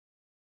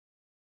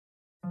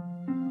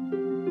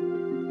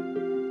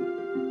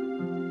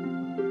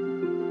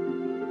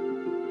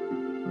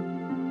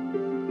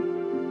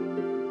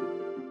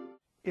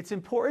It's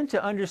important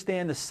to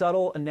understand the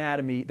subtle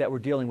anatomy that we're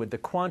dealing with, the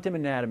quantum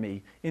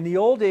anatomy. In the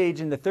old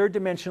age, in the third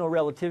dimensional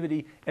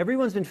relativity,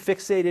 everyone's been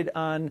fixated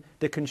on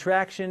the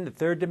contraction, the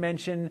third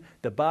dimension,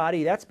 the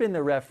body. That's been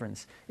the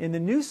reference. In the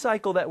new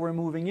cycle that we're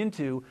moving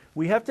into,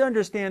 we have to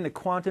understand the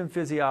quantum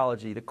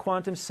physiology, the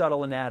quantum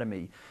subtle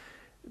anatomy.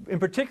 In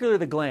particular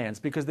the glands,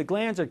 because the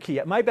glands are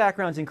key. My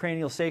background's in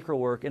cranial sacral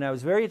work, and I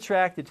was very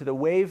attracted to the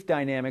wave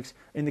dynamics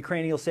in the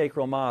cranial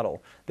sacral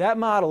model. That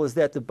model is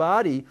that the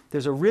body,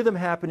 there's a rhythm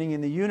happening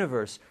in the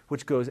universe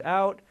which goes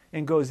out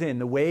and goes in.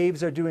 The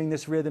waves are doing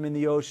this rhythm in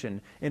the ocean.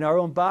 In our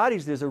own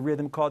bodies there's a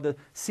rhythm called the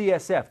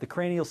CSF, the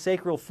cranial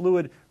sacral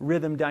fluid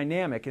rhythm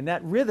dynamic, and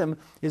that rhythm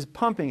is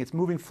pumping, it's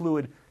moving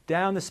fluid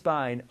down the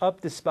spine,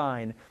 up the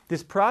spine.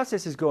 This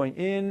process is going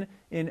in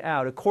and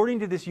out according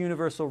to this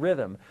universal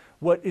rhythm.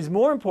 What is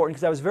more important,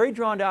 because I was very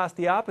drawn to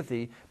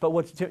osteopathy, but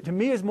what to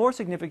me is more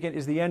significant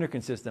is the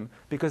endocrine system,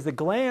 because the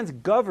glands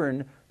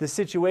govern the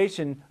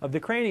situation of the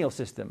cranial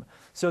system.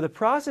 So the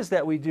process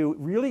that we do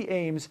really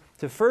aims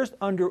to first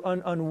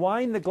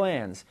unwind the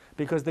glands,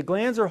 because the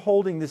glands are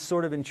holding this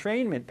sort of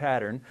entrainment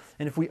pattern,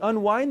 and if we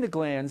unwind the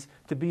glands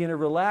to be in a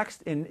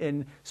relaxed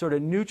and sort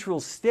of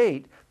neutral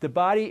state, the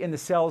body and the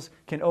cells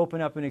can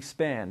open up and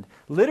expand.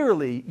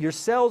 Literally, your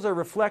cells are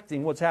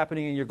reflecting what's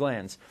happening in your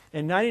glands.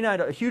 And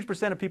a huge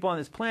percent of people on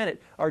this planet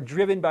are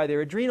driven by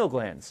their adrenal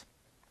glands.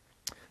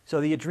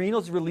 So the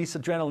adrenals release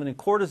adrenaline and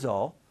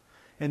cortisol,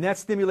 and that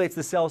stimulates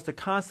the cells to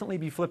constantly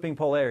be flipping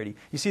polarity.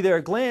 You see, there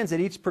are glands at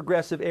each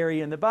progressive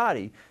area in the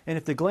body, and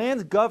if the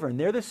glands govern,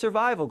 they're the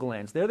survival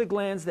glands. They're the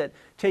glands that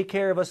take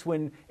care of us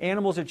when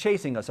animals are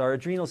chasing us. Our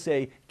adrenals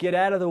say, get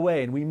out of the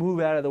way, and we move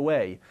out of the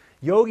way.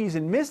 Yogis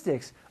and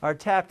mystics are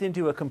tapped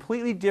into a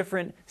completely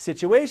different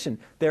situation.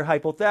 Their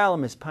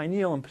hypothalamus,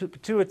 pineal, and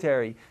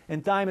pituitary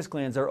and thymus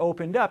glands are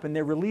opened up, and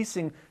they're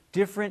releasing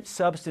different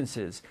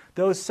substances.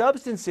 Those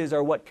substances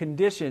are what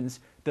conditions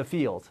the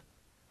field.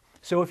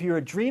 So if your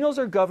adrenals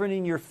are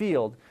governing your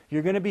field,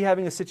 you're going to be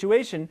having a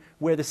situation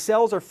where the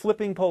cells are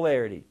flipping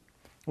polarity.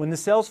 When the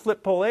cells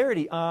flip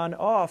polarity on,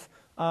 off,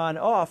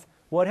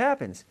 what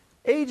happens?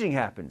 Aging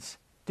happens.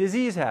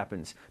 Disease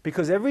happens,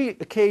 because every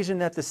occasion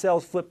that the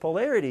cells flip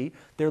polarity,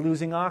 they're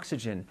losing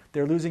oxygen,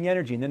 they're losing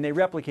energy, and then they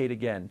replicate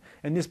again.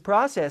 And this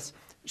process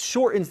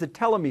shortens the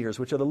telomeres,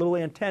 which are the little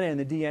antennae in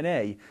the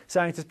DNA.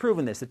 Science has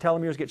proven this. The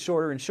telomeres get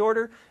shorter and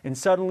shorter, and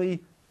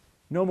suddenly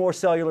no more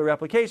cellular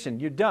replication.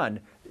 You're done.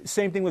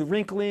 Same thing with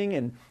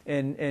wrinkling,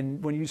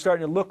 and when you're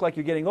starting to look like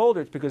you're getting older,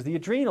 it's because the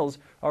adrenals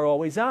are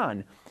always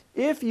on.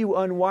 If you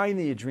unwind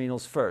the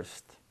adrenals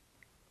first,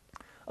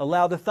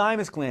 allow the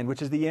thymus gland,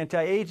 which is the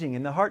anti-aging,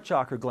 and the heart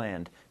chakra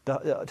gland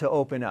to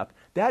open up.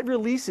 That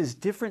releases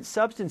different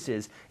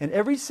substances, and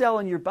every cell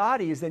in your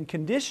body is then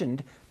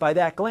conditioned by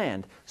that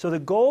gland. So the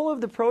goal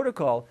of the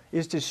protocol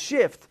is to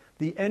shift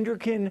the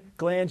endocrine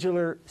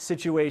glandular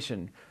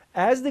situation.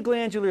 As the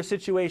glandular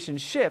situation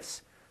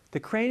shifts,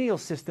 the cranial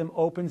system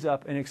opens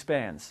up and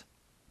expands.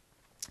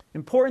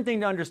 Important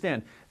thing to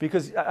understand,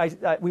 because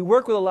we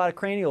work with a lot of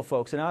cranial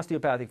folks and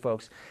osteopathic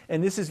folks,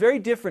 and this is very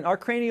different. Our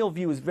cranial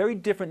view is very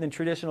different than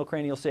traditional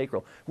cranial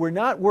sacral. We're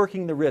not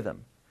working the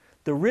rhythm.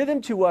 The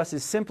rhythm to us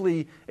is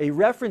simply a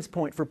reference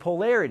point for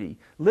polarity.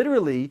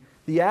 Literally,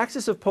 the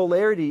axis of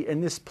polarity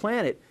in this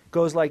planet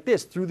goes like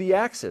this, through the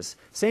axis.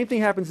 Same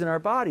thing happens in our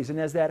bodies, and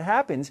as that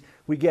happens,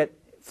 we get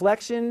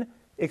flexion,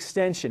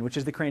 extension, which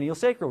is the cranial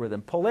sacral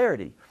rhythm,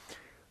 polarity.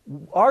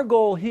 Our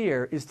goal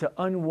here is to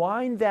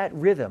unwind that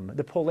rhythm,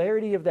 the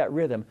polarity of that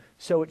rhythm,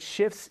 so it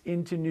shifts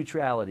into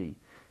neutrality.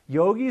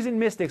 Yogis and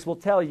mystics will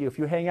tell you, if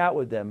you hang out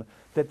with them,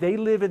 that they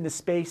live in the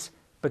space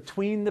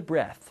between the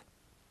breath.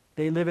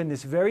 They live in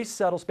this very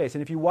subtle space.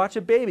 And if you watch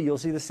a baby, you'll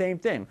see the same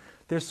thing.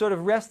 They're sort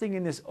of resting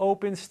in this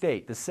open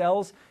state. The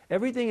cells,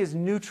 everything is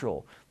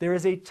neutral. There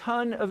is a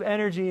ton of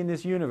energy in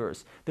this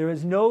universe. There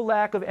is no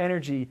lack of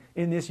energy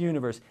in this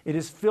universe. It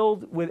is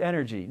filled with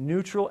energy,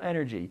 neutral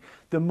energy.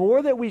 The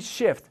more that we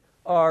shift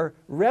our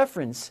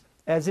reference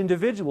as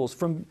individuals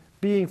from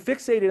being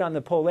fixated on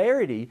the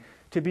polarity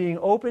to being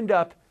opened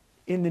up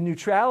in the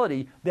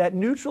neutrality, that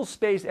neutral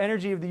space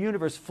energy of the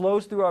universe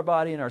flows through our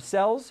body and our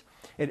cells.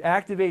 It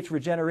activates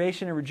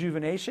regeneration and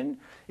rejuvenation.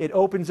 It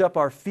opens up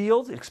our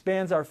field,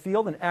 expands our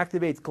field, and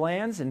activates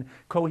glands and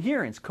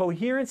coherence.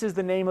 Coherence is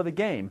the name of the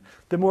game.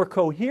 The more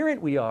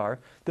coherent we are,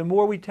 the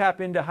more we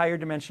tap into higher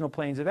dimensional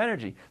planes of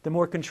energy. The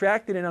more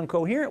contracted and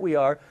incoherent we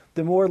are,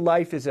 the more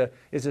life is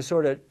a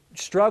sort of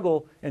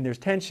struggle, and there's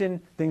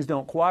tension, things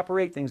don't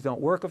cooperate, things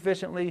don't work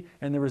efficiently,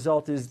 and the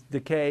result is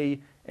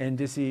decay and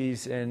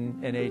disease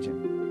and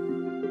aging.